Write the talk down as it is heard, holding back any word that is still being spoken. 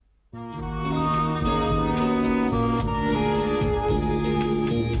Jerry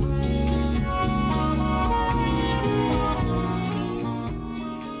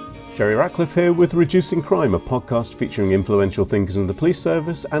Ratcliffe here with Reducing Crime, a podcast featuring influential thinkers in the police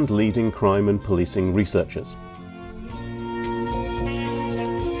service and leading crime and policing researchers.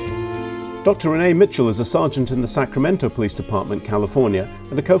 Dr. Renee Mitchell is a sergeant in the Sacramento Police Department, California,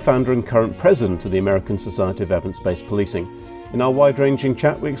 and a co-founder and current president of the American Society of Evidence-Based Policing. In our wide-ranging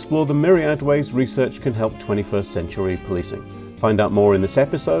chat, we explore the myriad ways research can help 21st century policing. Find out more in this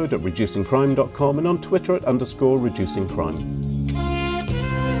episode at reducingcrime.com and on Twitter at _reducingcrime.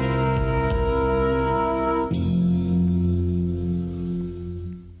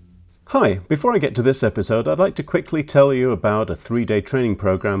 Hi, before I get to this episode, I'd like to quickly tell you about a 3-day training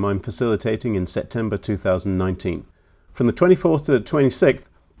program I'm facilitating in September 2019. From the 24th to the 26th,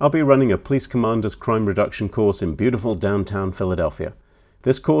 I'll be running a Police Commander's Crime Reduction course in beautiful downtown Philadelphia.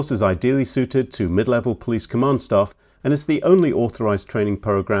 This course is ideally suited to mid-level police command staff, and it's the only authorized training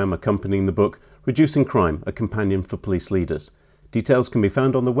program accompanying the book Reducing Crime, a companion for police leaders. Details can be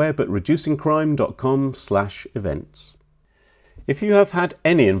found on the web at reducingcrime.com/events. If you have had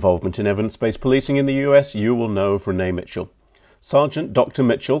any involvement in evidence-based policing in the US, you will know of Renee Mitchell. Sergeant Dr.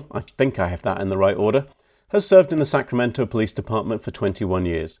 Mitchell, I think I have that in the right order, has served in the Sacramento Police Department for 21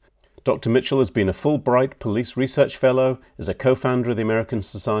 years. Dr. Mitchell has been a Fulbright Police Research Fellow, is a co-founder of the American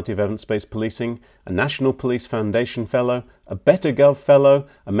Society of Evidence-Based Policing, a National Police Foundation Fellow, a Better Gov Fellow,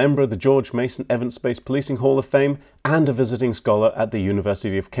 a member of the George Mason Evidence-Based Policing Hall of Fame, and a visiting scholar at the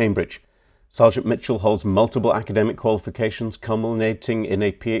University of Cambridge. Sergeant Mitchell holds multiple academic qualifications, culminating in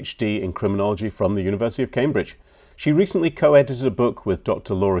a PhD in criminology from the University of Cambridge. She recently co-edited a book with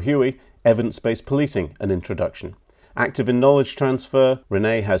Dr. Laura Huey, Evidence-Based Policing, An Introduction. Active in knowledge transfer,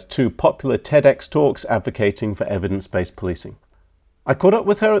 Renee has 2 popular TEDx talks advocating for evidence-based policing. I caught up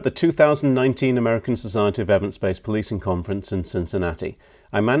with her at the 2019 American Society of Evidence-Based Policing Conference in Cincinnati.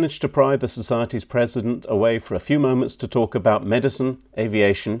 I managed to pry the Society's president away for a few moments to talk about medicine,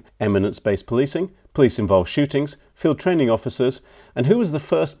 aviation, eminence-based policing, police-involved shootings, field training officers, and who was the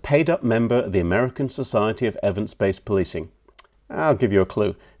first paid-up member of the American Society of Evidence-Based Policing. I'll give you a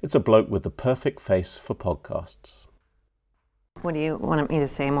clue. It's a bloke with the perfect face for podcasts. What do you want me to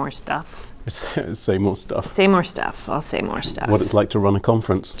say? More stuff? Say more stuff. Say more stuff. I'll say more stuff. What it's like to run a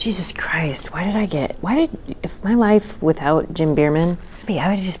conference. Jesus Christ, if my life without Jim Bierman, I would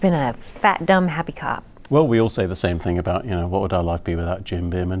have just been a fat, dumb, happy cop. Well, we all say the same thing about, what would our life be without Jim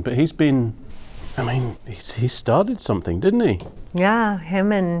Bierman? But he started something, didn't he? Yeah,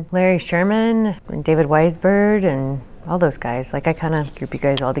 him and Larry Sherman, and David Weisberg, and all those guys. I kind of group you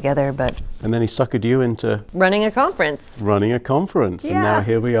guys all together, but... And then he suckered you into... Running a conference. Yeah. And now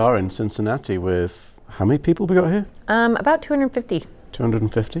here we are in Cincinnati with... How many people we got here? About 250.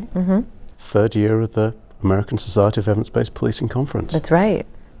 250? Mm-hmm. 3rd year of the American Society of Evidence-Based Policing Conference. That's right.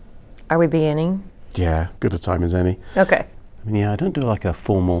 Are we beginning? Yeah, good a time as any. Okay. I don't do like a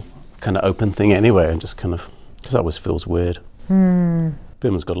formal kind of open thing anyway, and just kind of... Because that always feels weird.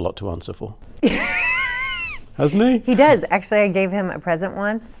 Bierman's got a lot to answer for. Hasn't he? He does. Actually, I gave him a present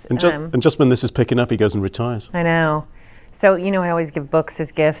once. And just when this is picking up, he goes and retires. I know. So, I always give books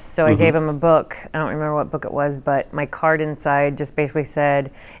as gifts. So I gave him a book. I don't remember what book it was, but my card inside just basically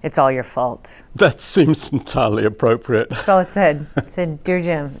said, "It's all your fault." That seems entirely appropriate. That's all it said. It said, "Dear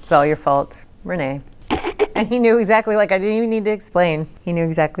Jim, it's all your fault. Renee." And he knew exactly, I didn't even need to explain. He knew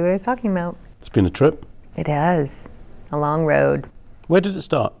exactly what I was talking about. It's been a trip. It has. A long road. Where did it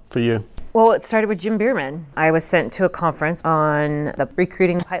start for you? Well, it started with Jim Bierman. I was sent to a conference on the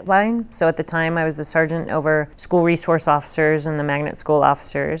recruiting pipeline. So at the time, I was the sergeant over school resource officers and the magnet school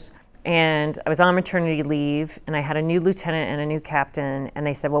officers. And I was on maternity leave, and I had a new lieutenant and a new captain. And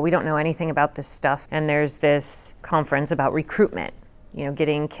they said, well, we don't know anything about this stuff. And there's this conference about recruitment,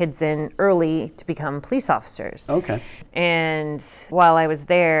 getting kids in early to become police officers. Okay. And while I was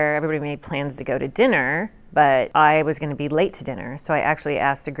there, everybody made plans to go to dinner. But I was going to be late to dinner, so I actually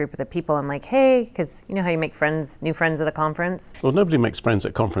asked a group of the people, I'm like, hey, because you know how you make new friends at a conference? Well, nobody makes friends at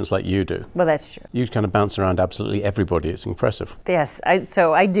a conference like you do. Well, that's true. You kind of bounce around absolutely everybody. It's impressive. Yes,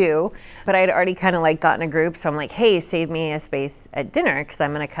 so I do, but I had already kind of gotten a group, so I'm like, hey, save me a space at dinner because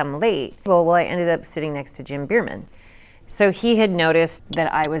I'm going to come late. Well, I ended up sitting next to Jim Bierman. So he had noticed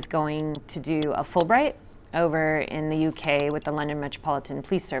that I was going to do a Fulbright over in the UK with the London Metropolitan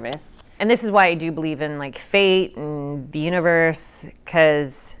Police Service. And this is why I do believe in fate and the universe,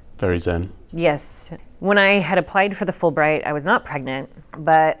 because... Very zen. Yes. When I had applied for the Fulbright, I was not pregnant,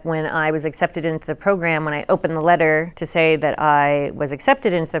 but when I was accepted into the program, when I opened the letter to say that I was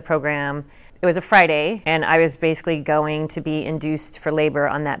accepted into the program, It was a Friday, and I was basically going to be induced for labor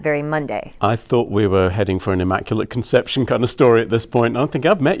on that very Monday. I thought we were heading for an immaculate conception kind of story at this point. I think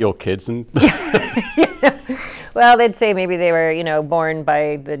I've met your kids. And Well, they'd say maybe they were, born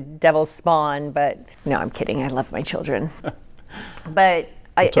by the devil's spawn, but no, I'm kidding. I love my children. But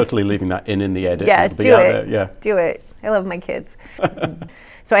I'm totally leaving that in the edit. Yeah, It'll be out there. Yeah. Do it. I love my kids.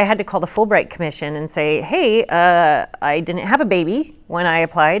 So I had to call the Fulbright Commission and say, hey, I didn't have a baby when I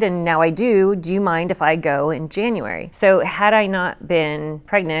applied, and now I do. Do you mind if I go in January? So had I not been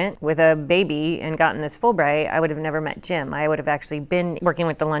pregnant with a baby and gotten this Fulbright, I would have never met Jim. I would have actually been working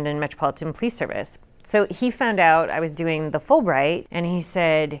with the London Metropolitan Police Service. So he found out I was doing the Fulbright, and he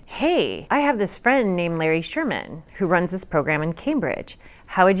said, hey, I have this friend named Larry Sherman who runs this program in Cambridge.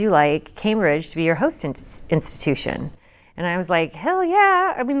 How would you like Cambridge to be your host institution? And I was like, hell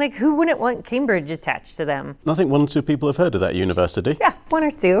yeah. I mean, like, who wouldn't want Cambridge attached to them? I think 1 or 2 people have heard of that university. Yeah, 1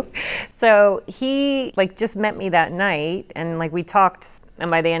 or 2. So he, just met me that night, and, we talked, and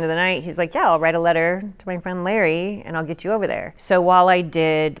by the end of the night, he's like, yeah, I'll write a letter to my friend Larry, and I'll get you over there. So while I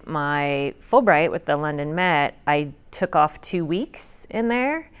did my Fulbright with the London Met, I took off 2 weeks in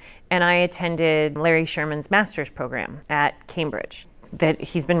there, and I attended Larry Sherman's master's program at Cambridge that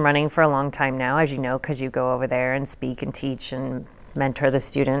he's been running for a long time now, as you know, because you go over there and speak and teach and mentor the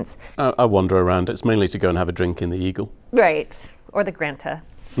students. I wander around. It's mainly to go and have a drink in the Eagle. Right, or the Granta.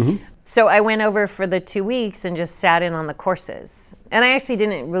 Mm-hmm. So I went over for the 2 weeks and just sat in on the courses. And I actually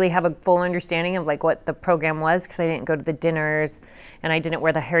didn't really have a full understanding of what the program was, because I didn't go to the dinners and I didn't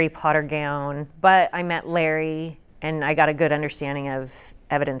wear the Harry Potter gown. But I met Larry and I got a good understanding of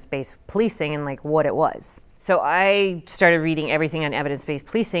evidence-based policing and what it was. So I started reading everything on evidence-based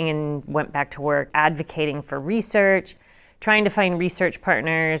policing and went back to work advocating for research, trying to find research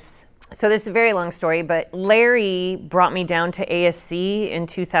partners. So this is a very long story, but Larry brought me down to ASC in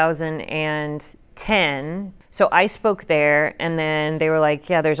 2010. So I spoke there, and then they were like,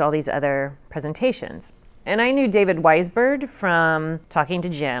 yeah, there's all these other presentations. And I knew David Weisberg from talking to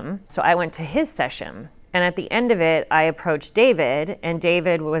Jim, so I went to his session. And at the end of it, I approached David, and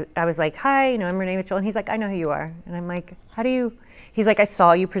I was like, hi, I'm Renee Mitchell. And he's like, I know who you are. And I'm like, how do you? He's like, I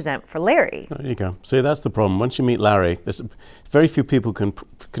saw you present for Larry. There you go. See, that's the problem. Once you meet Larry, there's very few people can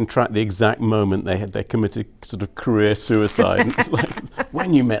track the exact moment they committed sort of career suicide. And it's like,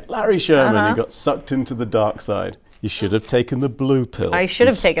 when you met Larry Sherman, you got sucked into the dark side. You should have taken the blue pill. I should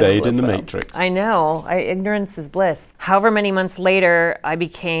have taken the blue pill. Stayed in the Matrix. I know. Ignorance is bliss. However many months later, I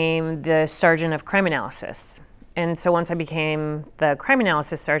became the sergeant of crime analysis. And so once I became the crime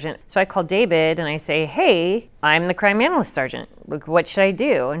analysis sergeant, so I called David and I say, hey, I'm the crime analyst sergeant. What should I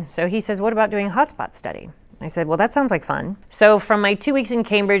do? And so he says, what about doing a hotspot study? I said, well, that sounds like fun. So from my 2 weeks in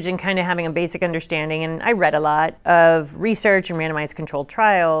Cambridge and kind of having a basic understanding, and I read a lot of research and randomized controlled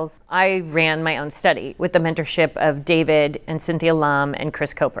trials, I ran my own study with the mentorship of David and Cynthia Lum and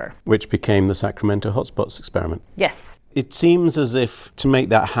Chris Coper. Which became the Sacramento Hotspots experiment. Yes. It seems as if to make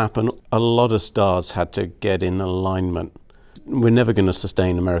that happen, a lot of stars had to get in alignment. We're never going to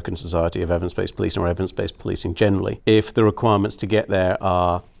sustain American Society of Evidence-Based Policing or evidence-based policing generally if the requirements to get there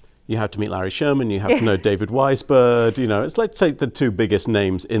are you have to meet Larry Sherman, you have to know David Weisberg, it's like take the 2 biggest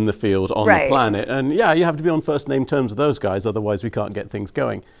names in the field on the planet. And yeah, you have to be on first name terms with those guys, otherwise we can't get things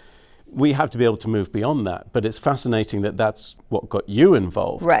going. We have to be able to move beyond that. But it's fascinating that that's what got you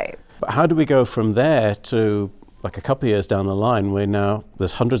involved. Right. But how do we go from there to a couple of years down the line where now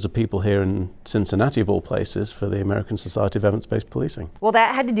there's hundreds of people here in Cincinnati of all places for the American Society of Evidence-Based Policing? Well,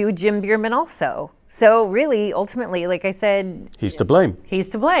 that had to do with Jim Bierman also. So really, ultimately, like I said... He's to blame. He's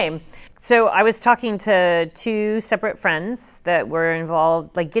to blame. So I was talking to 2 separate friends that were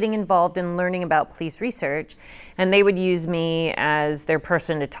involved, getting involved in learning about police research, and they would use me as their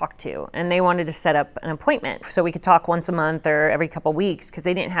person to talk to. And they wanted to set up an appointment so we could talk once a month or every couple weeks because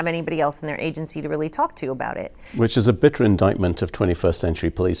they didn't have anybody else in their agency to really talk to about it. Which is a bitter indictment of 21st century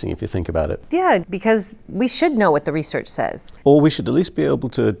policing if you think about it. Yeah, because we should know what the research says. Or we should at least be able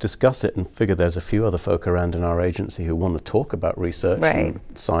to discuss it and figure there's a few other folk around in our agency who want to talk about research and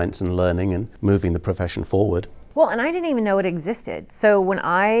science and learning and moving the profession forward. Well, and I didn't even know it existed. So when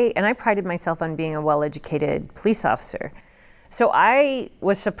I prided myself on being a well-educated police officer. So I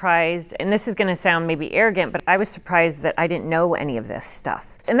was surprised, and this is going to sound maybe arrogant, but I was surprised that I didn't know any of this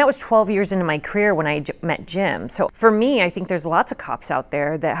stuff. And that was 12 years into my career when I met Jim. So for me, I think there's lots of cops out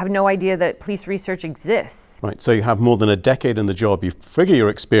there that have no idea that police research exists. Right, so you have more than a decade in the job, you figure your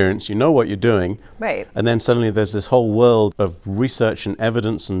experience, you know what you're doing. Right. And then suddenly there's this whole world of research and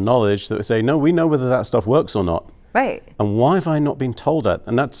evidence and knowledge that would say, no, we know whether that stuff works or not. Right. And why have I not been told that?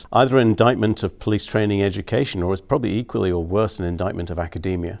 And that's either an indictment of police training education, or it's probably equally or worse an indictment of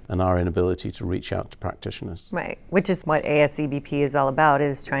academia and our inability to reach out to practitioners. Right, which is what ASCBP is all about,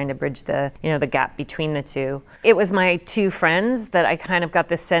 is trying to bridge the gap between the two. It was my two friends that I kind of got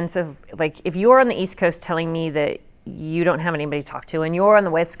this sense of, like, if you're on the East Coast telling me that you don't have anybody to talk to, and you're on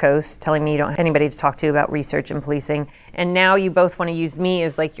the West Coast telling me you don't have anybody to talk to about research and policing, and now you both want to use me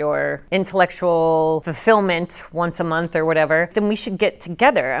as like your intellectual fulfillment once a month or whatever, then we should get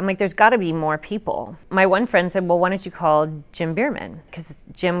together. I'm like, there's got to be more people. My one friend said, well, why don't you call Jim Bierman? Because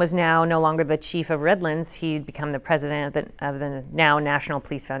Jim was now no longer the chief of Redlands. He'd become the president of the now National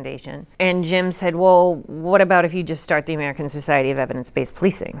Police Foundation. And Jim said, well, what about if you just start the American Society of Evidence-Based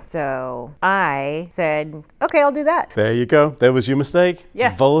Policing? So I said, okay, I'll do that. There you go. There was your mistake.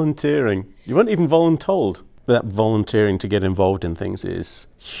 Yeah. Volunteering. You weren't even voluntold. That volunteering to get involved in things is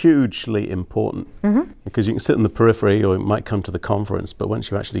hugely important, because you can sit in the periphery or you might come to the conference, but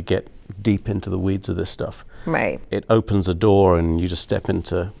once you actually get deep into the weeds of this stuff, right, it opens a door and you just step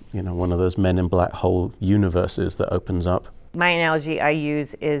into, one of those Men in Black hole universes that opens up. My analogy I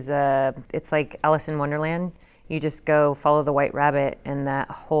use is it's like Alice in Wonderland. You just go follow the white rabbit, and that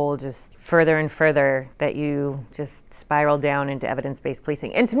hole just further and further that you just spiral down into evidence-based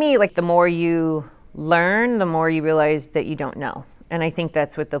policing. And to me, like, the more you learn, the more you realize that you don't know. And I think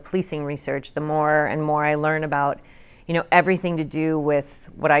that's with the policing research. The more and more I learn about, everything to do with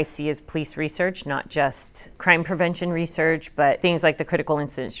what I see as police research, not just crime prevention research, but things like the critical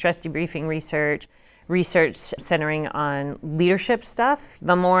incident stress debriefing research centering on leadership stuff.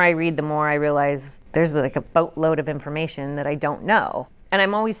 The more I read, the more I realize there's like a boatload of information that I don't know. And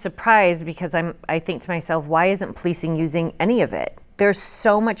I'm always surprised because I think to myself, why isn't policing using any of it? There's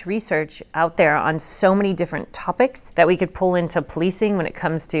so much research out there on so many different topics that we could pull into policing when it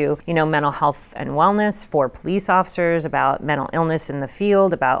comes to, mental health and wellness for police officers, about mental illness in the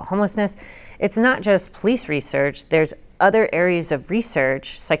field, about homelessness. It's not just police research. There's other areas of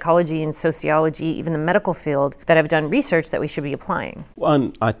research, psychology and sociology, even the medical field, that have done research that we should be applying.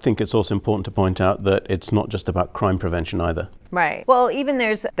 And I think it's also important to point out that it's not just about crime prevention either. Right. Well, even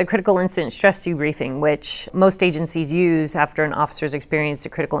there's the critical incident stress debriefing, which most agencies use after an officer's experienced a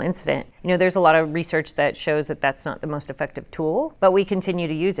critical incident. There's a lot of research that shows that that's not the most effective tool, but we continue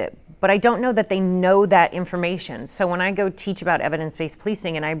to use it. But I don't know that they know that information. So when I go teach about evidence-based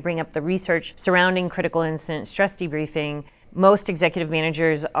policing and I bring up the research surrounding critical incident stress debriefing, most executive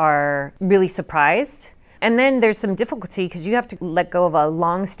managers are really surprised. And then there's some difficulty because you have to let go of a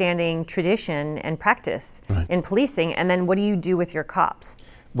long-standing tradition and practice in policing. And then what do you do with your cops?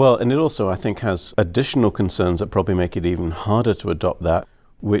 Well, and it also, I think, has additional concerns that probably make it even harder to adopt that,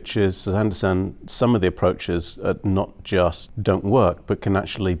 which is, as I understand, some of the approaches not just don't work, but can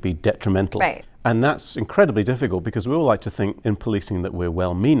actually be detrimental. Right. And that's incredibly difficult because we all like to think in policing that we're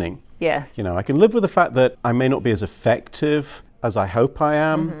well-meaning. Yes. I can live with the fact that I may not be as effective as I hope I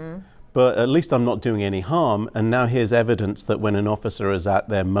am, but at least I'm not doing any harm. And now here's evidence that when an officer is at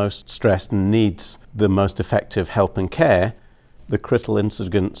their most stressed and needs the most effective help and care, the critical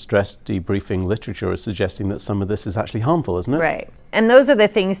incident stress debriefing literature is suggesting that some of this is actually harmful, isn't it? Right. And those are the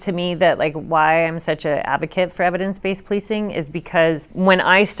things to me that, like, why I'm such an advocate for evidence-based policing is because when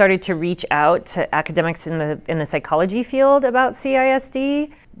I started to reach out to academics in the psychology field about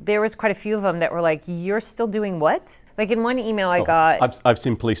CISD, there was quite a few of them that were like, you're still doing what? Like in one email I got... I've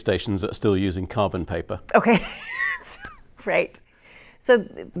seen police stations that are still using carbon paper. Okay. Right. So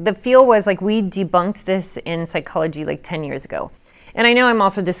the feel was like, we debunked this in psychology like 10 years ago. And I know I'm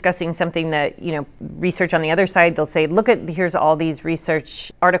also discussing something that, research on the other side, they'll say, here's all these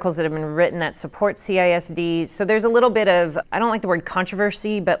research articles that have been written that support CISD. So there's a little bit of, I don't like the word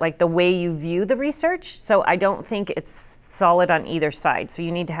controversy, but like the way you view the research. So I don't think it's solid on either side. So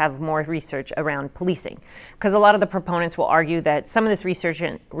you need to have more research around policing. Because a lot of the proponents will argue that some of this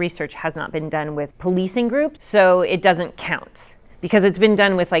research has not been done with policing groups, so it doesn't count. Because it's been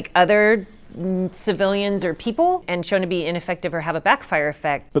done with like other civilians or people and shown to be ineffective or have a backfire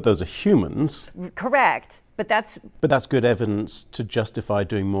effect. But those are humans. Correct. But that's good evidence to justify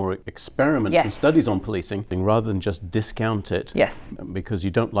doing more experiments and studies on policing rather than just discount it. Yes. Because you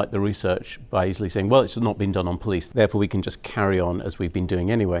don't like the research by easily saying, well, it's not been done on police, therefore we can just carry on as we've been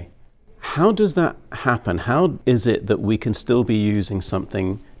doing anyway. How does that happen? How is it that we can still be using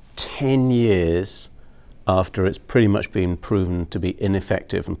something 10 years after it's pretty much been proven to be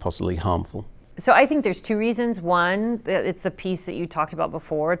ineffective and possibly harmful? So I think there's two reasons. One, it's the piece that you talked about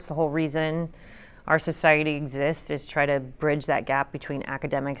before. It's the whole reason our society exists is try to bridge that gap between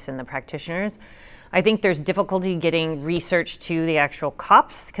academics and the practitioners. I think there's difficulty getting research to the actual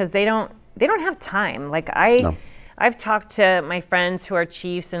cops because they don't have time. Like I've talked to my friends who are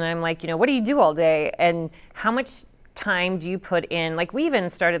chiefs, and I'm like, what do you do all day? And how much time do you put in? Like, we even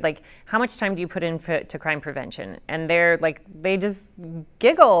started, like, how much time do you put in to crime prevention? And they're like, they just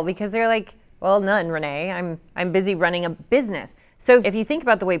giggle because they're like, well, none, Renee. I'm busy running a business. So if you think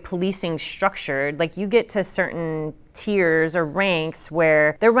about the way policing's structured, like, you get to certain tiers or ranks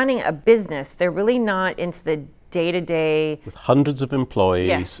where they're running a business. They're really not into the day-to-day. With hundreds of employees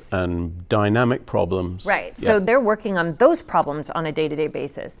Yes. and dynamic problems. Right. Yeah. So they're working on those problems on a day-to-day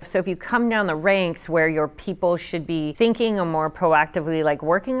basis. So if you come down the ranks where your people should be thinking or more proactively, like,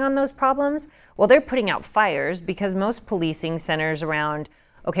 working on those problems, well, they're putting out fires because most policing centers around,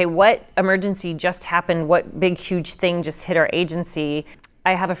 okay, what emergency just happened? What big, huge thing just hit our agency?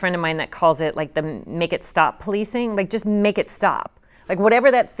 I have a friend of mine that calls it like the make it stop policing, like, just make it stop. Like,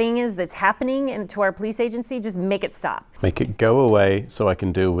 whatever that thing is that's happening into our police agency, just make it stop. Make it go away so I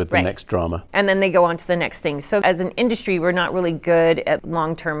can deal with the Right. next drama. And then they go on to the next thing. So as an industry, we're not really good at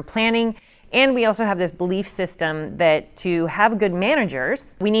long-term planning. And we also have this belief system that to have good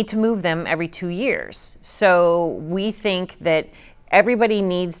managers, we need to move them every 2 years. So we think that everybody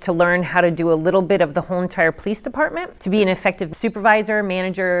needs to learn how to do a little bit of the whole entire police department to be an effective supervisor,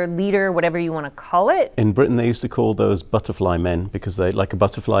 manager, leader, whatever you want to call it. In Britain, they used to call those butterfly men because they, like a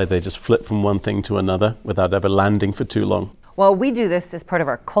butterfly, they just flip from one thing to another without ever landing for too long. Well, we do this as part of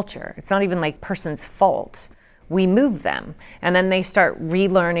our culture. It's not even like person's fault. We move them, and then they start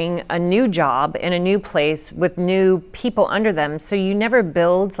relearning a new job in a new place with new people under them. So you never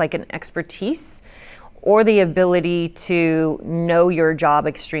build like an expertise or the ability to know your job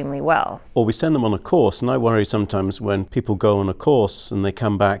extremely well. Or we send them on a course, and I worry sometimes when people go on a course and they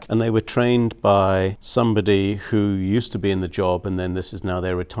come back and they were trained by somebody who used to be in the job and then this is now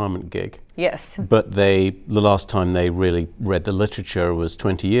their retirement gig. Yes. But the last time they really read the literature was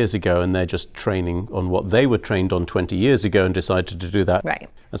 20 years ago, and they're just training on what they were trained on 20 years ago and decided to do that. Right.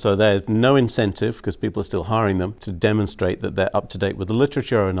 And so there's no incentive, because people are still hiring them, to demonstrate that they're up to date with the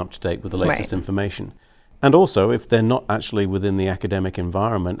literature and up to date with the latest Right. information. And also, if they're not actually within the academic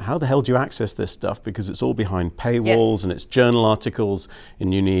environment, how the hell do you access this stuff? Because it's all behind paywalls. Yes. And it's journal articles,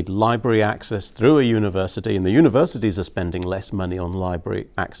 and you need library access through a university. And the universities are spending less money on library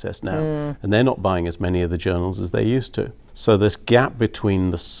access now. And they're not buying as many of the journals as they used to. So this gap between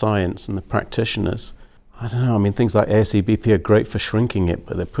the science and the practitioners, I don't know, I mean, things like ASCBP are great for shrinking it,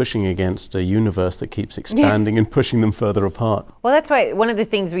 but they're pushing against a universe that keeps expanding and pushing them further apart. Well, that's why one of the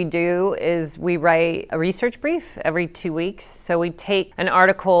things we do is we write a research brief every 2 weeks. So we take an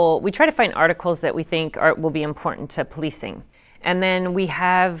article, we try to find articles that we think will be important to policing. And then we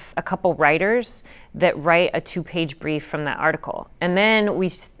have a couple writers that write a 2-page brief from that article. And then we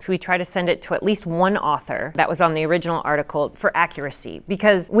try to send it to at least one author that was on the original article for accuracy,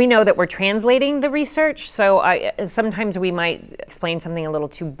 because we know that we're translating the research. So sometimes we might explain something a little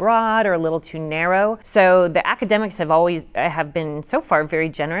too broad or a little too narrow. So the academics have been so far very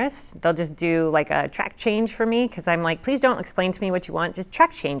generous. They'll just do like a track change for me, because I'm like, please don't explain to me what you want, just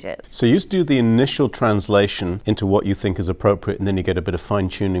track change it. So you do the initial translation into what you think is appropriate, and then you get a bit of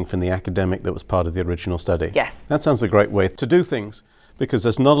fine-tuning from the academic that was part of the original study. Yes. That sounds a great way to do things, because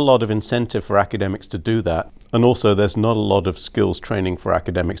there's not a lot of incentive for academics to do that. And also there's not a lot of skills training for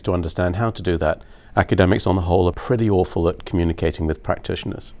academics to understand how to do that. Academics on the whole are pretty awful at communicating with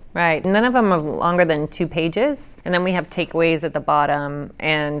practitioners. Right. None of them are longer than 2 pages. And then we have takeaways at the bottom.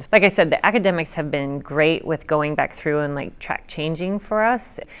 And like I said, the academics have been great with going back through and like track changing for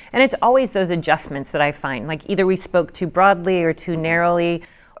us. And it's always those adjustments that I find. Like either we spoke too broadly or too narrowly,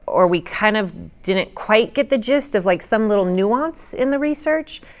 or we kind of didn't quite get the gist of like some little nuance in the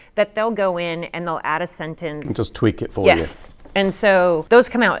research, that they'll go in and they'll add a sentence. And just tweak it for you. Yes. And so those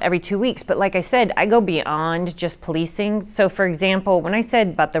come out every 2 weeks. But like I said, I go beyond just policing. So for example, when I said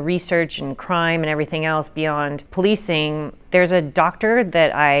about the research and crime and everything else beyond policing, there's a doctor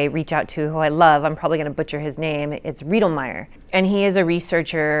that I reach out to who I love. I'm probably going to butcher his name. It's Riedelmeyer. And he is a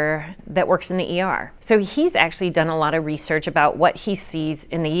researcher that works in the ER. So he's actually done a lot of research about what he sees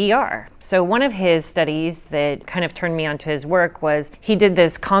in the ER. So one of his studies that kind of turned me onto his work was he did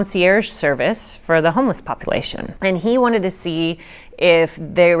this concierge service for the homeless population. And he wanted to see if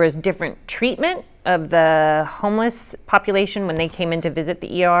there was different treatment of the homeless population when they came in to visit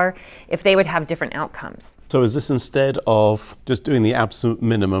the ER, if they would have different outcomes. So is this instead of just doing the absolute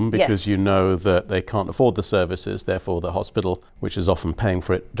minimum because Yes. you know that they can't afford the services, therefore the hospital, which is often paying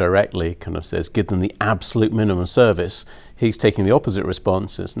for it directly, kind of says give them the absolute minimum service. He's taking the opposite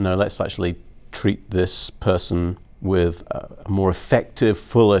response, is no, let's actually treat this person with a more effective,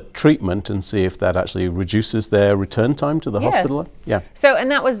 fuller treatment and see if that actually reduces their return time to the hospital? Yeah. So, and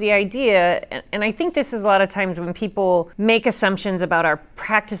that was the idea. And I think this is a lot of times when people make assumptions about our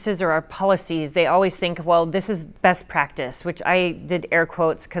practices or our policies, they always think, well, this is best practice, which I did air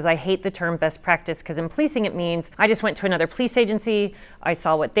quotes because I hate the term best practice, because in policing it means I just went to another police agency, I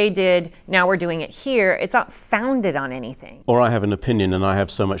saw what they did, now we're doing it here. It's not founded on anything. Or I have an opinion and I have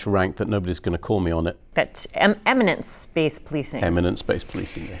so much rank that nobody's going to call me on it. That's eminence-based policing. Eminence-based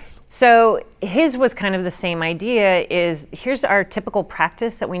policing, yes. So his was kind of the same idea, is here's our typical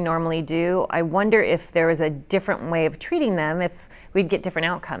practice that we normally do. I wonder if there was a different way of treating them, if we'd get different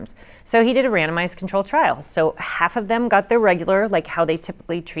outcomes. So he did a randomized control trial. So half of them got their regular, like how they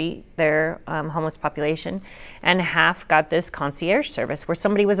typically treat their homeless population, and half got this concierge service where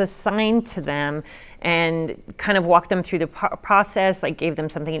somebody was assigned to them and kind of walked them through the process, like gave them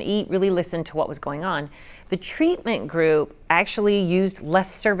something to eat, really listened to what was going on. The treatment group actually used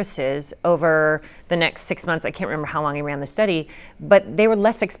less services over the next 6 months. I can't remember how long he ran the study, but they were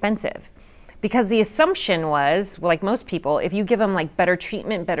less expensive. Because the assumption was, well, like most people, if you give them like better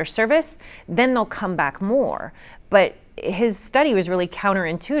treatment, better service, then they'll come back more. But his study was really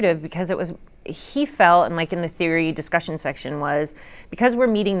counterintuitive, because he felt, and like in the theory discussion section, was because we're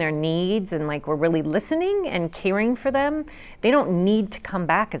meeting their needs and like we're really listening and caring for them, they don't need to come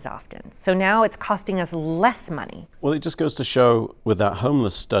back as often. So now it's costing us less money. Well, it just goes to show with that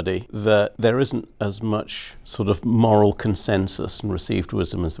homeless study that there isn't as much sort of moral consensus and received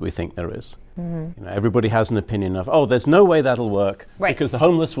wisdom as we think there is. Mm-hmm. Everybody has an opinion of, oh, there's no way that'll work, right, because the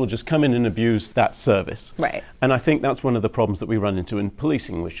homeless will just come in and abuse that service. Right. And I think that's one of the problems that we run into in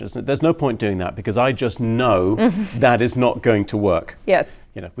policing, which is that there's no point doing that because I just know that is not going to work. Yes.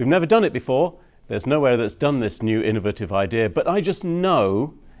 We've never done it before. There's nowhere that's done this new innovative idea, but I just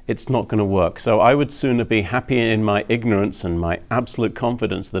know it's not going to work. So I would sooner be happy in my ignorance and my absolute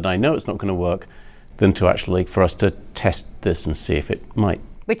confidence that I know it's not going to work than to actually for us to test this and see if it might.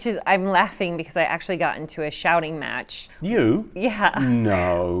 Which is, I'm laughing because I actually got into a shouting match. You? Yeah.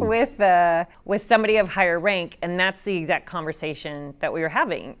 No. with somebody of higher rank, and that's the exact conversation that we were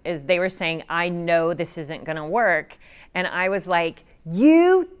having, is they were saying, I know this isn't gonna work. And I was like,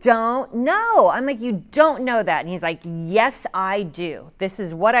 you don't know. I'm like, you don't know that. And he's like, yes, I do. This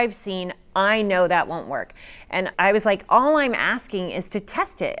is what I've seen. I know that won't work. And I was like, all I'm asking is to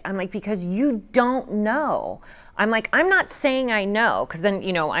test it. I'm like, because you don't know. I'm like, I'm not saying I know, because then,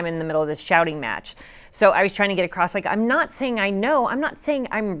 I'm in the middle of this shouting match. So I was trying to get across, like, I'm not saying I know. I'm not saying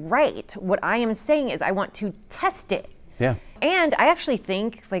I'm right. What I am saying is I want to test it. Yeah. And I actually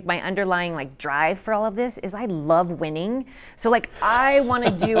think, like, my underlying, like, drive for all of this is I love winning. So, like, I want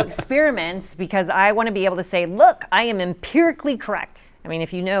to do experiments because I want to be able to say, look, I am empirically correct. I mean,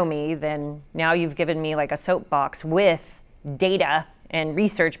 if you know me, then now you've given me, like, a soapbox with data and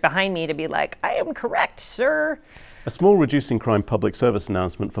research behind me to be like, I am correct, sir. A small reducing crime public service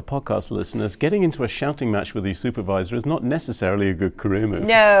announcement for podcast listeners: getting into a shouting match with your supervisor is not necessarily a good career move.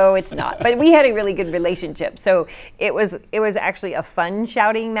 No, it's not. But we had a really good relationship. So it was actually a fun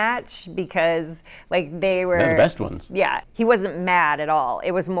shouting match because they're the best ones. Yeah. He wasn't mad at all.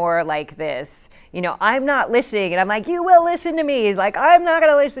 It was more like this, I'm not listening. And I'm like, you will listen to me. He's like, I'm not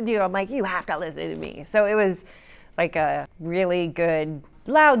going to listen to you. I'm like, you have to listen to me. So it was like a really good,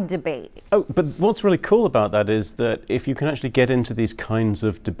 loud debate. Oh, but what's really cool about that is that if you can actually get into these kinds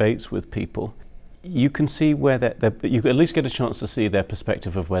of debates with people, you can see where you at least get a chance to see their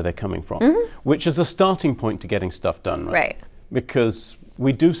perspective of where they're coming from, which is a starting point to getting stuff done, right? Right. Because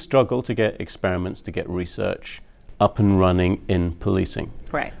we do struggle to get experiments, to get research up and running in policing.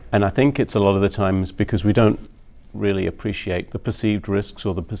 Right. And I think it's a lot of the times because we don't really appreciate the perceived risks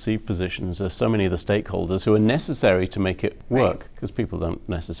or the perceived positions of so many of the stakeholders who are necessary to make it work, because people don't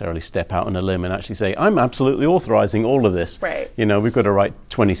necessarily step out on a limb and actually say, I'm absolutely authorizing all of this. Right. We've got to write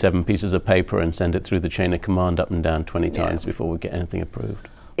 27 pieces of paper and send it through the chain of command up and down 20 times before we get anything approved.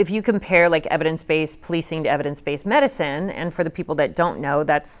 If you compare evidence-based policing to evidence-based medicine, and for the people that don't know,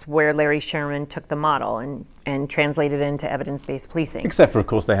 that's where Larry Sherman took the model and translated it into evidence-based policing. Except for, of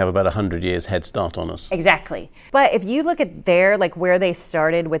course, they have about 100 years head start on us. Exactly. But if you look at their, where they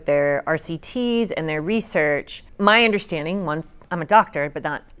started with their RCTs and their research, my understanding, I'm a doctor, but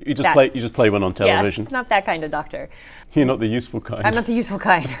not You just play one on television. Yeah, not that kind of doctor. You're not the useful kind. I'm not the useful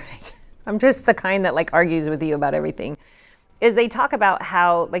kind, right? I'm just the kind that argues with you about everything. Is they talk about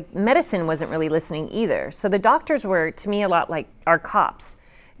how medicine wasn't really listening either. So the doctors were, to me, a lot like our cops.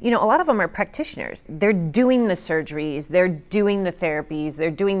 a lot of them are practitioners. They're doing the surgeries, they're doing the therapies,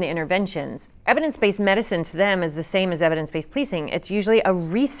 they're doing the interventions. Evidence-based medicine to them is the same as evidence-based policing. It's usually a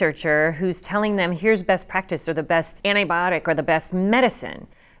researcher who's telling them, here's best practice or the best antibiotic or the best medicine.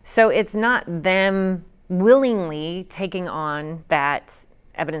 So it's not them willingly taking on that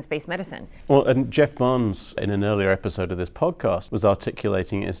evidence-based medicine. Well, and Jeff Barnes, in an earlier episode of this podcast, was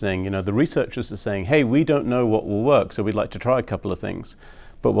articulating it, saying, the researchers are saying, hey, we don't know what will work, so we'd like to try a couple of things.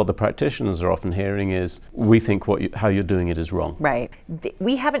 But what the practitioners are often hearing is, we think how you're doing it is wrong. Right.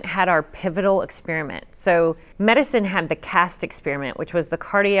 We haven't had our pivotal experiment. So medicine had the CAST experiment, which was the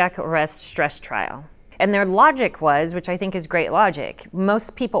cardiac arrest stress trial. And their logic was, which I think is great logic,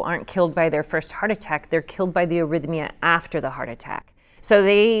 most people aren't killed by their first heart attack, they're killed by the arrhythmia after the heart attack. So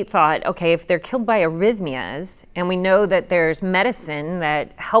they thought, okay, if they're killed by arrhythmias, and we know that there's medicine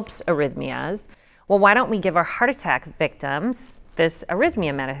that helps arrhythmias, well, why don't we give our heart attack victims this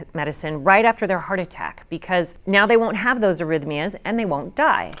arrhythmia medicine right after their heart attack? Because now they won't have those arrhythmias and they won't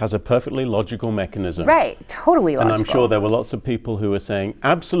die. Has a perfectly logical mechanism. Right, totally logical. And I'm sure there were lots of people who were saying,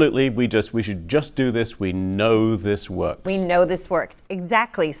 absolutely, we should just do this. We know this works. We know this works.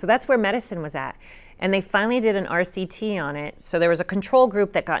 Exactly. So that's where medicine was at. And they finally did an RCT on it. So there was a control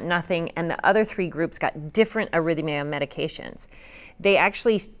group that got nothing, and the other 3 groups got different arrhythmia medications. They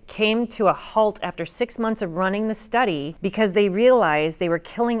actually came to a halt after 6 months of running the study because they realized they were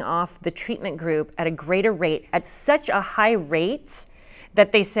killing off the treatment group at a greater rate, at such a high rate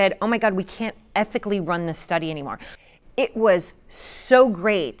that they said, oh my God, we can't ethically run this study anymore. It was so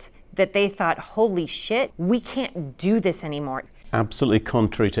great that they thought, holy shit, we can't do this anymore. Absolutely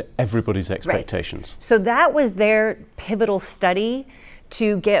contrary to everybody's expectations. Right. So that was their pivotal study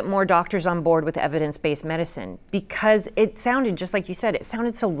to get more doctors on board with evidence-based medicine, because it sounded, just like you said, it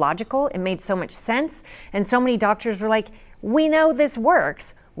sounded so logical, it made so much sense, and so many doctors were like, we know this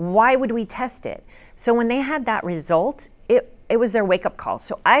works, why would we test it? So when they had that result, it was their wake-up call.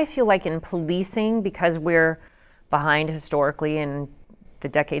 So I feel like in policing, because we're behind historically in the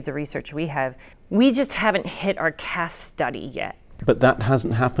decades of research we have, we just haven't hit our CAST study yet. But that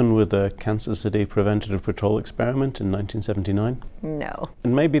hasn't happened with the Kansas City Preventative Patrol experiment in 1979? No.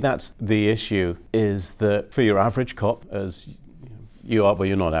 And maybe that's the issue, is that for your average cop, as you are, well,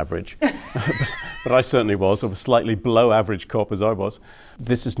 you're not average, but I certainly was, a slightly below average cop as I was,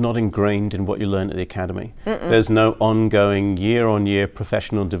 this is not ingrained in what you learn at the academy. There's no ongoing year-on-year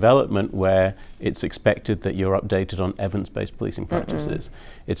professional development where it's expected that you're updated on evidence-based policing practices.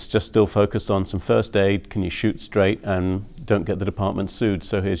 It's just still focused on some first aid, can you shoot straight and don't get the department sued,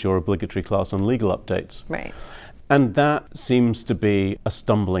 so here's your obligatory class on legal updates. Right. And that seems to be a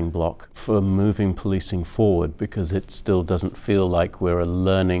stumbling block for moving policing forward, because it still doesn't feel like we're a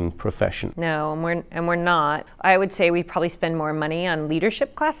learning profession. No, and we're not. I would say we probably spend more money on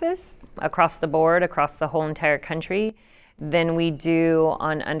leadership classes across the board, across the whole entire country, than we do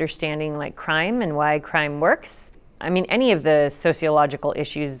on understanding like crime and why crime works. I mean, any of the sociological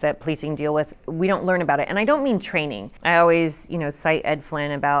issues that policing deal with, we don't learn about it. And I don't mean training. I always, cite Ed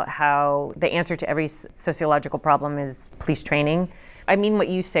Flynn about how the answer to every sociological problem is police training. I mean what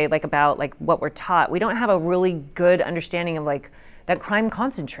you say, about what we're taught. We don't have a really good understanding of that crime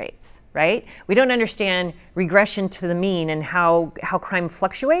concentrates, right? We don't understand regression to the mean and how crime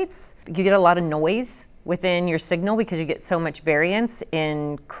fluctuates. You get a lot of noise within your signal because you get so much variance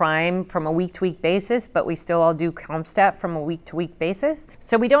in crime from a week-to-week basis, but we still all do CompStat from a week-to-week basis.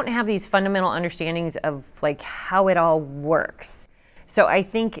 So we don't have these fundamental understandings of how it all works. So I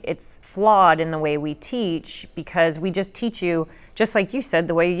think it's flawed in the way we teach, because we just teach you, just like you said,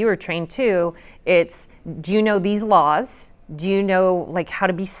 the way you were trained too, it's, do you know these laws? Do you know how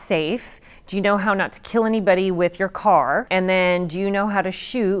to be safe? Do you know how not to kill anybody with your car? And then do you know how to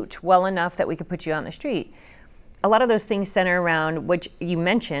shoot well enough that we could put you on the street? A lot of those things center around, which you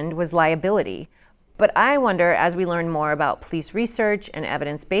mentioned, was liability. But I wonder, as we learn more about police research and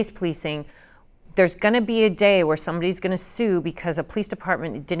evidence-based policing, there's going to be a day where somebody's going to sue because a police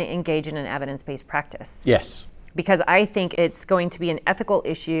department didn't engage in an evidence-based practice. Yes. Because I think it's going to be an ethical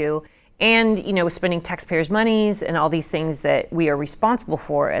issue, and spending taxpayers' monies and all these things that we are responsible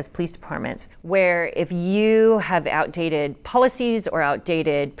for as police departments, where if you have outdated policies or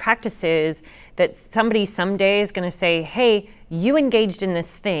outdated practices, that somebody someday is going to say, hey, you engaged in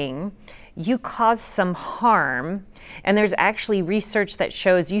this thing, you caused some harm, and there's actually research that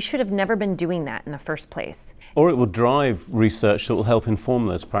shows you should have never been doing that in the first place. Or it will drive research that will help inform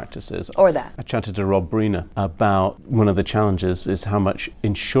those practices. Or that. I chatted to Rob Breener about one of the challenges is how much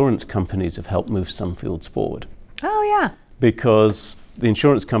insurance companies have helped move some fields forward. Oh, yeah. Because The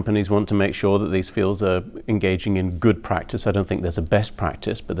insurance companies want to make sure that these fields are engaging in good practice. I don't think there's a best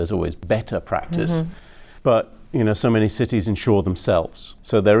practice, but there's always better practice. But so many cities insure themselves.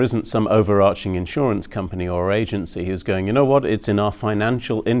 So there isn't some overarching insurance company or agency who's going, you know what, it's in our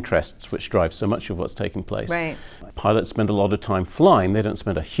financial interests, which drives so much of what's taking place. Right. Pilots spend a lot of time flying. They don't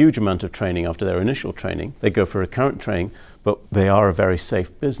spend a huge amount of training after their initial training. They go for recurrent training, but they are a very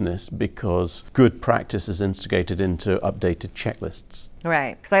safe business because good practice is instigated into updated checklists.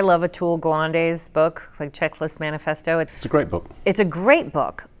 Right, because I love Atul Gawande's book, like Checklist Manifesto. It's a great book. It's a great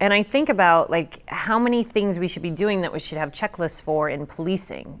book. And I think about like how many things we should be doing that we should have checklists for in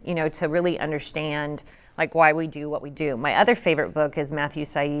policing, to really understand like why we do what we do. My other favorite book is Matthew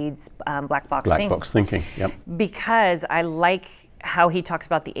Said's Black Box Thinking. Black Box Thinking, yep. Because I like how he talks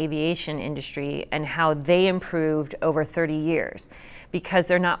about the aviation industry and how they improved over 30 years. Because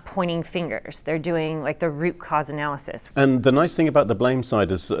they're not pointing fingers. They're doing like the root cause analysis. And the nice thing about the blame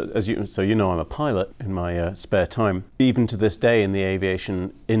side is, I'm a pilot in my spare time. Even to this day in the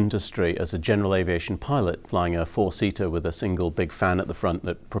aviation industry, as a general aviation pilot, flying a 4-seater with a single big fan at the front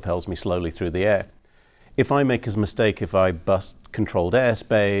that propels me slowly through the air. If I make a mistake, if I bust controlled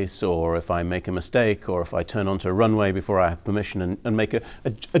airspace, or if I make a mistake, or if I turn onto a runway before I have permission and make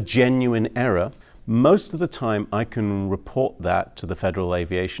a genuine error, most of the time I can report that to the Federal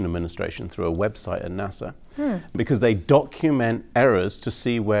Aviation Administration through a website at NASA because they document errors to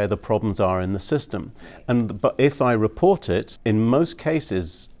see where the problems are in the system. But if I report it, in most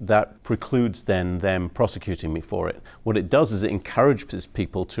cases that precludes then them prosecuting me for it. What it does is it encourages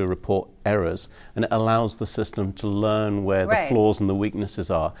people to report errors, and it allows the system to learn where the flaws and the weaknesses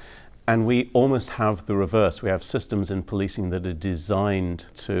are. And we almost have the reverse. We have systems in policing that are designed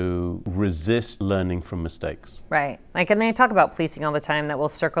to resist learning from mistakes. Right. And they talk about policing all the time, that we'll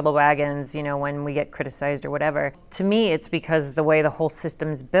circle the wagons, when we get criticized or whatever. To me, it's because the way the whole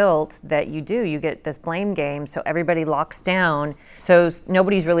system's built that you get this blame game, so everybody locks down. So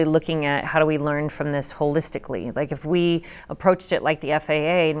nobody's really looking at how do we learn from this holistically. Like if we approached it like the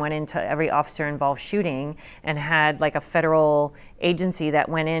FAA and went into every officer involved shooting and had like a federal agency that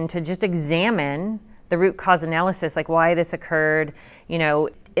went in to just examine the root cause analysis, like why this occurred,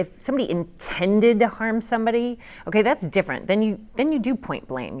 if somebody intended to harm somebody, okay, that's different. Then you do point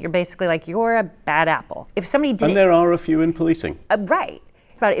blame. You're basically like, you're a bad apple. If somebody didn't... And there are a few in policing. Right.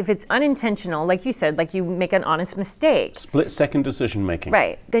 But if it's unintentional, like you said, like you make an honest mistake. Split-second decision making.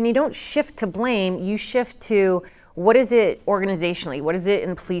 Right. Then you don't shift to blame, you shift to what is it organizationally? What is it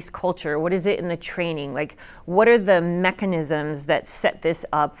in police culture? What is it in the training? Like, what are the mechanisms that set this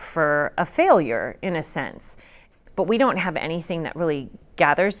up for a failure, in a sense? But we don't have anything that really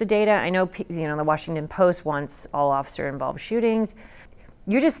gathers the data. I know, the Washington Post wants all officer-involved shootings.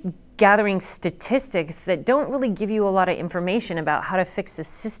 You're just gathering statistics that don't really give you a lot of information about how to fix a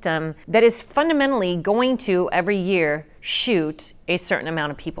system that is fundamentally going to, every year, shoot a certain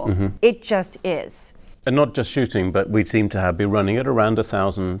amount of people. Mm-hmm. It just is. And not just shooting, but we seem to be running at around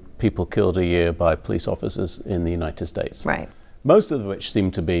 1,000 people killed a year by police officers in the United States. Right. Most of which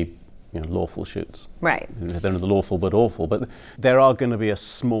seem to be lawful shoots. Right. They're not lawful but awful. But there are going to be a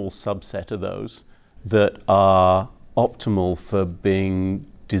small subset of those that are optimal for being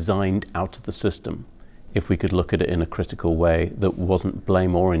designed out of the system, if we could look at it in a critical way that wasn't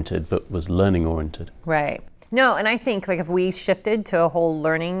blame-oriented but was learning-oriented. Right. No, and I think if we shifted to a whole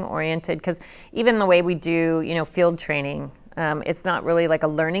learning-oriented, because even the way we do, field training, it's not really like a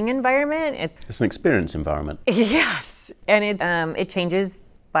learning environment. It's an experience environment. Yes, and it changes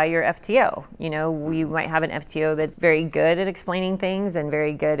by your FTO. We might have an FTO that's very good at explaining things and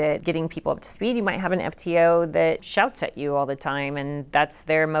very good at getting people up to speed. You might have an FTO that shouts at you all the time, and that's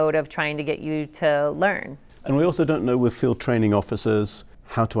their mode of trying to get you to learn. And we also don't know with field training officers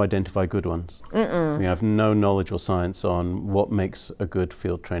how to identify good ones. Mm-mm. We have no knowledge or science on what makes a good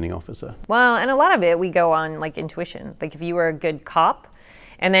field training officer. Well, and a lot of it we go on intuition. Like if you were a good cop,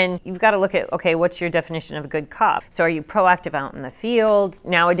 and then you've got to look at, okay, what's your definition of a good cop? So are you proactive out in the field?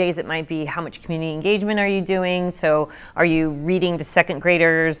 Nowadays it might be how much community engagement are you doing? So are you reading to second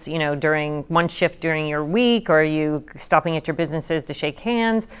graders, during one shift during your week? Or are you stopping at your businesses to shake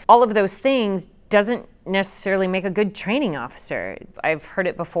hands? All of those things doesn't necessarily make a good training officer. I've heard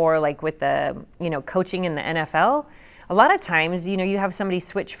it before, with the, coaching in the NFL. A lot of times, you have somebody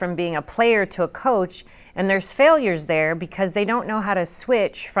switch from being a player to a coach, and there's failures there because they don't know how to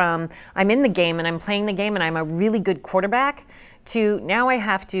switch from I'm in the game and I'm playing the game and I'm a really good quarterback to now I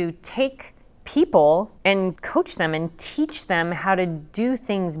have to take people and coach them and teach them how to do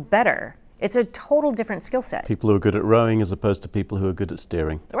things better It's a total different skill set. People who are good at rowing as opposed to people who are good at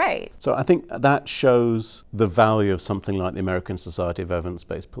steering. Right. So I think that shows the value of something like the American Society of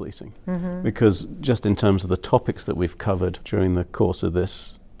Evidence-Based Policing. Because just in terms of the topics that we've covered during the course of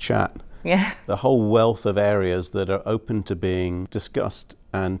this chat, the whole wealth of areas that are open to being discussed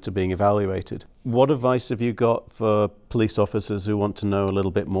and to being evaluated. What advice have you got for police officers who want to know a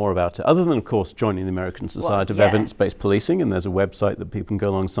little bit more about it? Other than, of course, joining the American Society of Evidence-Based Policing, and there's a website that people can go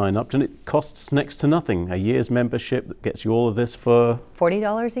along and sign up to, and it costs next to nothing. A year's membership that gets you all of this for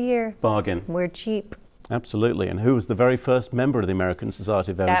 $40 a year. Bargain. We're cheap. Absolutely. And who was the very first member of the American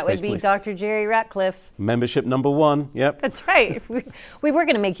Society of Evidence-Based Policing? That would be Dr. Jerry Ratcliffe. Membership number 1, yep. That's right. We were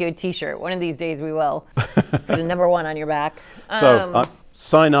going to make you a t-shirt. One of these days we will. Put a number 1 on your back. So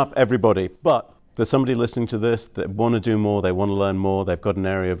sign up, everybody. But there's somebody listening to this that want to do more, they want to learn more, they've got an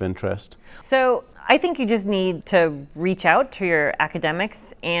area of interest. So I think you just need to reach out to your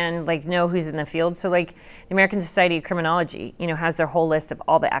academics and know who's in the field. So the American Society of Criminology, has their whole list of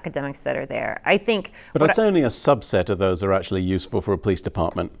all the academics that are there. I think. But it's only a subset of those are actually useful for a police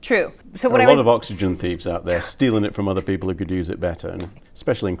department. True. So there are a lot of oxygen thieves out there stealing it from other people who could use it better, and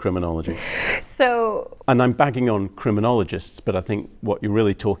especially in criminology. And I'm bagging on criminologists, but I think what you're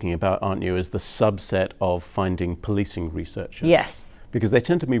really talking about, aren't you, is the subset of finding policing researchers. Yes. Because they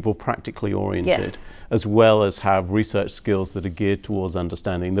tend to be more practically oriented, as well as have research skills that are geared towards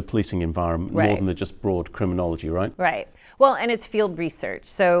understanding the policing environment more than the just broad criminology, right? Right. Well, and it's field research.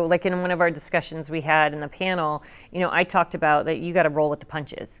 So in one of our discussions we had in the panel, I talked about that you got to roll with the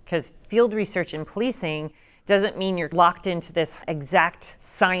punches, because field research in policing doesn't mean you're locked into this exact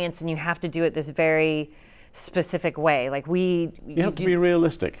science and you have to do it this very specific way. You have to be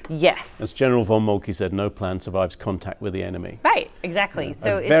realistic. Yes. As General von Moltke said, no plan survives contact with the enemy. Right, exactly.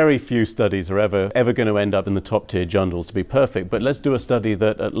 So very few studies are ever going to end up in the top tier journals to be perfect, but let's do a study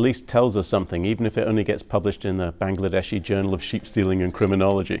that at least tells us something, even if it only gets published in the Bangladeshi Journal of Sheep Stealing and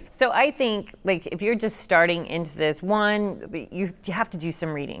Criminology. So I think if you're just starting into this, you have to do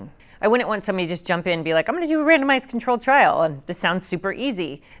some reading. I wouldn't want somebody to just jump in and be like, I'm going to do a randomized controlled trial, and this sounds super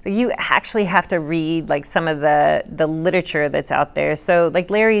easy. You actually have to read some of the literature that's out there. So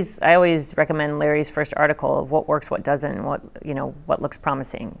I always recommend Larry's first article of what works, what doesn't, what looks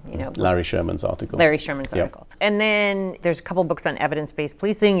promising. Larry Sherman's article. And then there's a couple books on evidence-based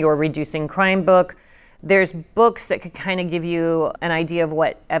policing, your Reducing Crime book. There's books that could kind of give you an idea of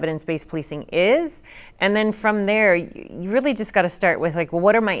what evidence-based policing is. And then from there, you really just got to start with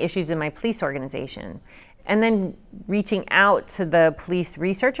what are my issues in my police organization? And then reaching out to the police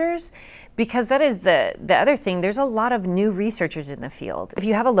researchers, because that is the other thing. There's a lot of new researchers in the field. If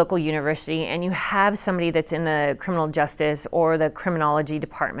you have a local university and you have somebody that's in the criminal justice or the criminology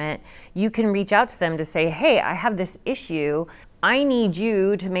department, you can reach out to them to say, hey, I have this issue. I need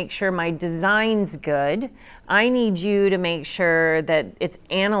you to make sure my design's good. I need you to make sure that it's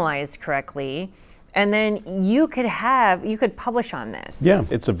analyzed correctly. And then you could publish on this. Yeah,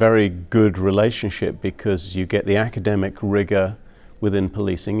 it's a very good relationship because you get the academic rigor within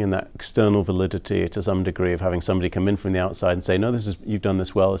policing and that external validity to some degree of having somebody come in from the outside and say, no, you've done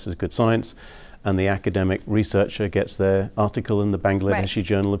this well, this is good science. And the academic researcher gets their article in the Bangladeshi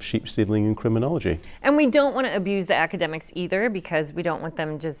Journal of Sheep Stealing and Criminology. And we don't want to abuse the academics either, because we don't want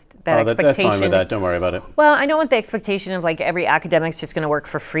them just expectation. They're fine with that, don't worry about it. Well, I don't want the expectation of every academic's just going to work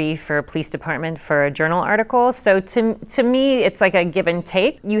for free for a police department for a journal article. So to me, it's a give and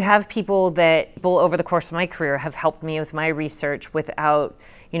take. You have people over the course of my career have helped me with my research without,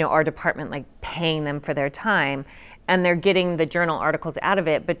 our department paying them for their time. And they're getting the journal articles out of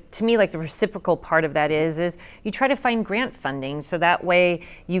it. But to me, the reciprocal part of that is you try to find grant funding so that way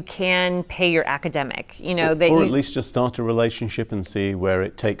you can pay your academic, or at least just start a relationship and see where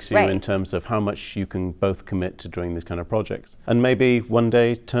it takes you in terms of how much you can both commit to doing these kind of projects. And maybe one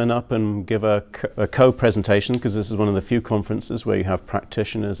day turn up and give a co-presentation, because this is one of the few conferences where you have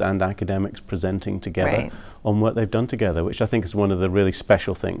practitioners and academics presenting together on what they've done together, which I think is one of the really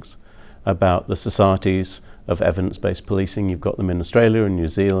special things about the societies of evidence-based policing. You've got them in Australia and New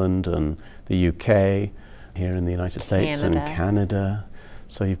Zealand and the UK, here in the United States and Canada.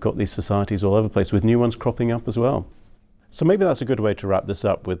 So you've got these societies all over the place with new ones cropping up as well. So maybe that's a good way to wrap this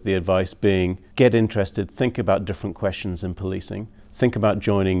up, with the advice being, get interested, think about different questions in policing, think about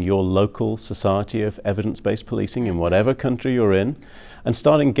joining your local society of evidence-based policing in whatever country you're in, and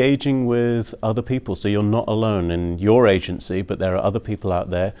start engaging with other people so you're not alone in your agency, but there are other people out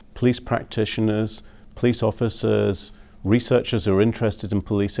there, police practitioners, police officers, researchers who are interested in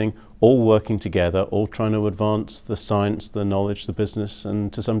policing, all working together, all trying to advance the science, the knowledge, the business,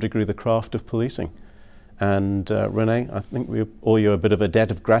 and to some degree the craft of policing. And Renee, I think we owe you a bit of a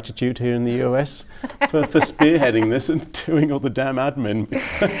debt of gratitude here in the US for spearheading this and doing all the damn admin.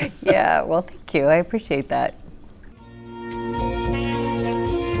 Yeah, well, thank you. I appreciate that.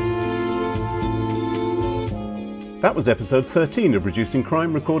 That was episode 13 of Reducing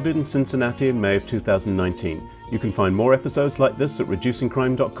Crime, recorded in Cincinnati in May of 2019. You can find more episodes like this at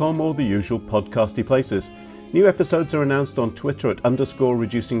reducingcrime.com or the usual podcasty places. New episodes are announced on Twitter at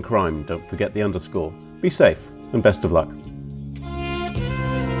 _reducingcrime. Don't forget the underscore. Be safe and best of luck.